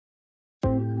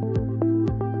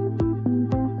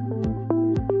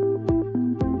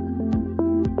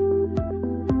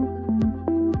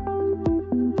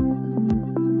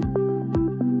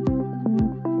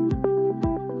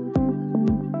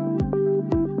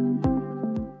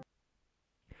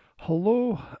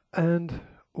Hello and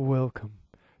welcome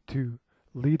to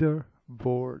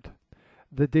Leaderboard,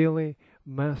 the daily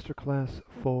masterclass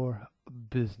for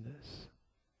business.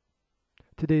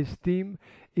 Today's theme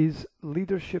is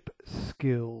leadership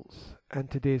skills, and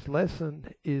today's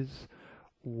lesson is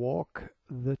walk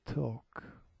the talk.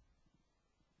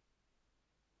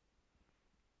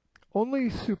 Only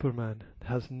Superman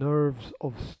has nerves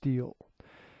of steel.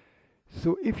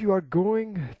 So if you are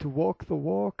going to walk the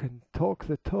walk and talk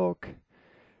the talk,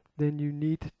 then you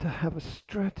need to have a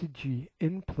strategy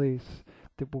in place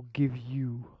that will give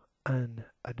you an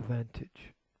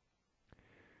advantage.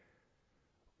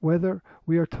 Whether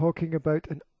we are talking about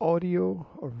an audio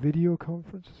or video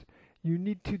conference, you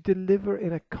need to deliver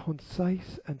in a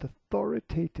concise and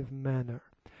authoritative manner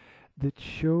that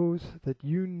shows that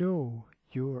you know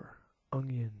your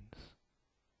onions.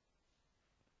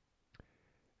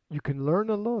 You can learn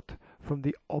a lot from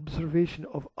the observation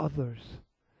of others,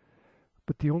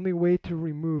 but the only way to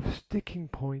remove sticking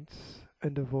points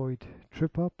and avoid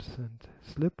trip-ups and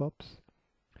slip-ups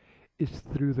is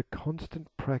through the constant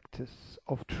practice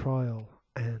of trial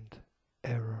and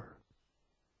error.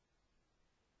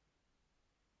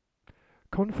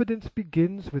 Confidence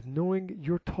begins with knowing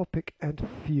your topic and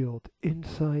field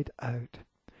inside out,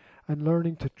 and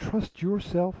learning to trust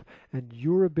yourself and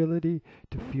your ability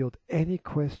to field any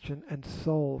question and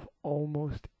solve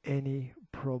almost any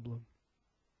problem.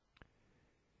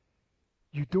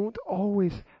 You don't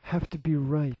always have to be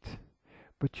right,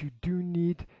 but you do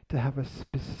need to have a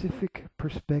specific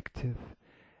perspective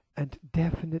and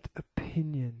definite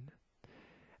opinion,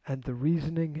 and the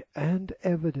reasoning and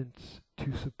evidence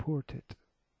to support it.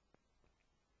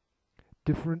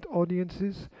 Different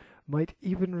audiences might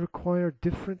even require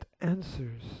different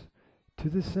answers to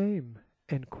the same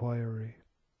enquiry.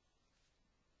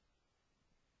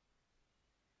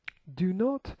 Do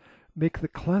not make the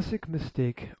classic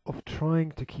mistake of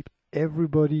trying to keep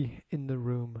everybody in the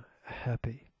room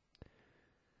happy.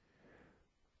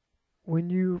 When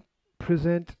you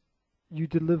present, you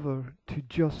deliver to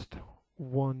just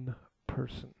one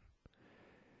person,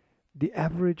 the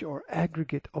average or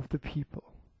aggregate of the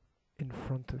people in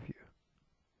front of you.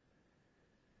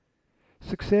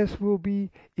 Success will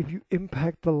be if you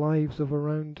impact the lives of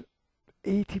around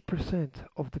 80%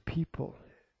 of the people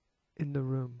in the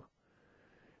room.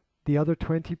 The other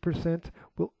 20%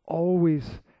 will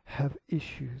always have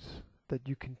issues that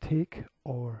you can take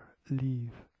or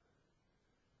leave.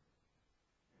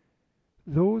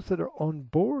 Those that are on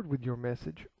board with your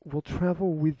message will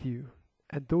travel with you,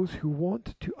 and those who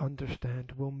want to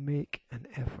understand will make an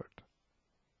effort.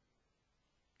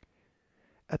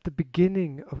 At the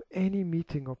beginning of any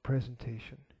meeting or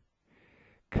presentation,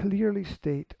 clearly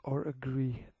state or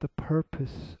agree the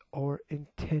purpose or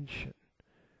intention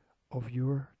of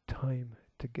your time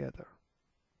together.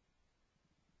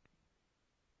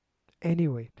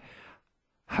 Anyway,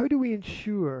 how do we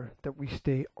ensure that we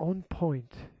stay on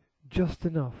point just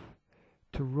enough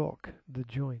to rock the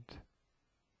joint?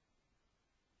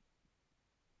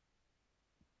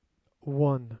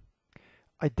 1.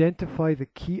 Identify the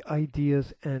key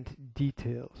ideas and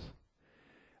details.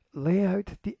 Lay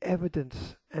out the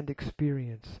evidence and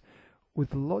experience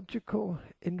with logical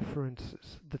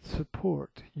inferences that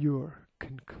support your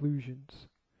conclusions.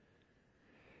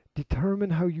 Determine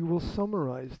how you will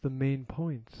summarize the main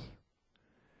points.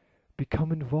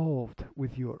 Become involved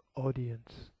with your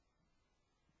audience.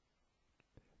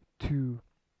 2.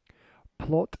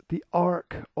 Plot the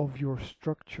arc of your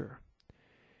structure.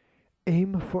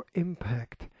 Aim for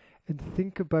impact and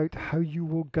think about how you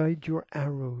will guide your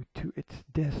arrow to its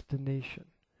destination.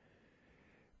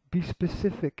 Be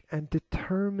specific and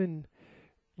determine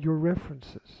your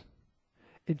references.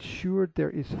 Ensure there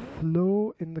is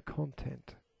flow in the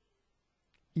content.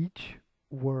 Each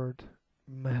word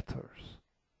matters.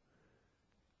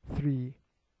 3.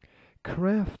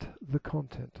 Craft the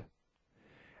content.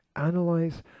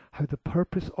 Analyze how the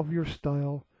purpose of your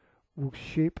style will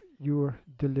shape your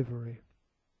delivery.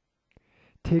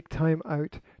 Take time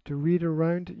out to read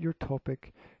around your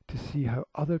topic to see how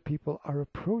other people are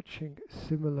approaching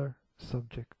similar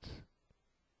subjects.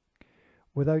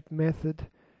 Without method,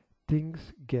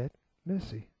 things get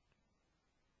messy.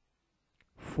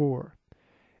 4.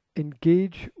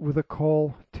 Engage with a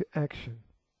call to action.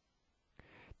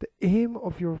 The aim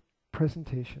of your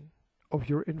presentation, of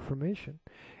your information,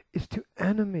 is to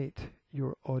animate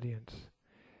your audience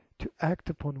to act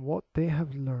upon what they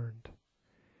have learned.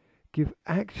 Give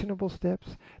actionable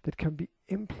steps that can be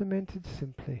implemented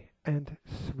simply and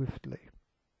swiftly.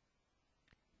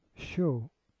 Show.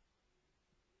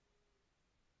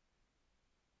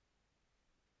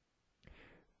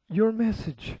 Your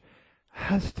message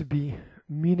has to be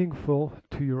meaningful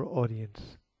to your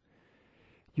audience.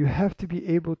 You have to be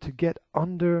able to get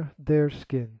under their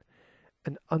skin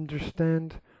and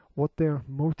understand what their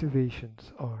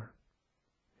motivations are.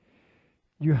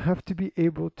 You have to be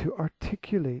able to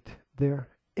articulate their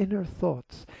inner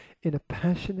thoughts in a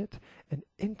passionate and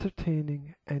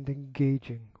entertaining and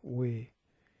engaging way.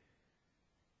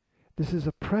 This is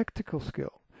a practical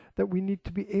skill that we need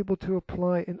to be able to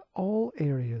apply in all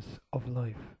areas of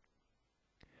life.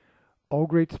 All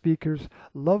great speakers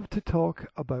love to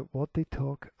talk about what they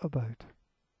talk about.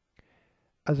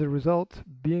 As a result,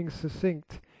 being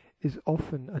succinct is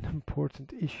often an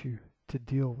important issue to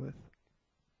deal with.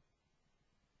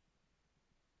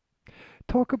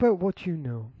 Talk about what you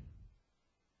know.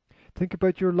 Think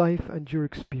about your life and your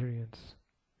experience.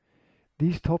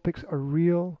 These topics are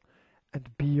real and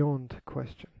beyond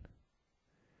question.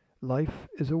 Life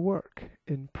is a work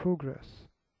in progress.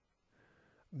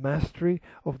 Mastery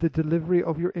of the delivery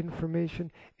of your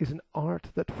information is an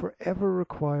art that forever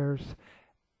requires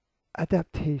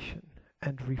adaptation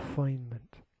and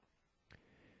refinement.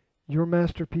 Your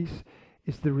masterpiece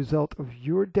is the result of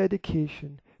your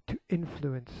dedication to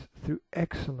influence through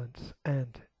excellence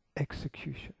and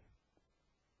execution.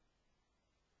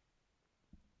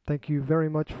 Thank you very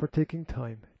much for taking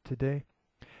time today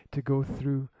to go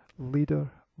through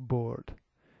Leaderboard,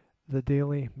 the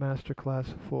daily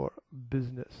masterclass for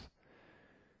business.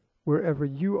 Wherever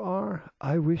you are,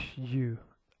 I wish you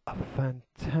a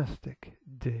fantastic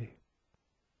day.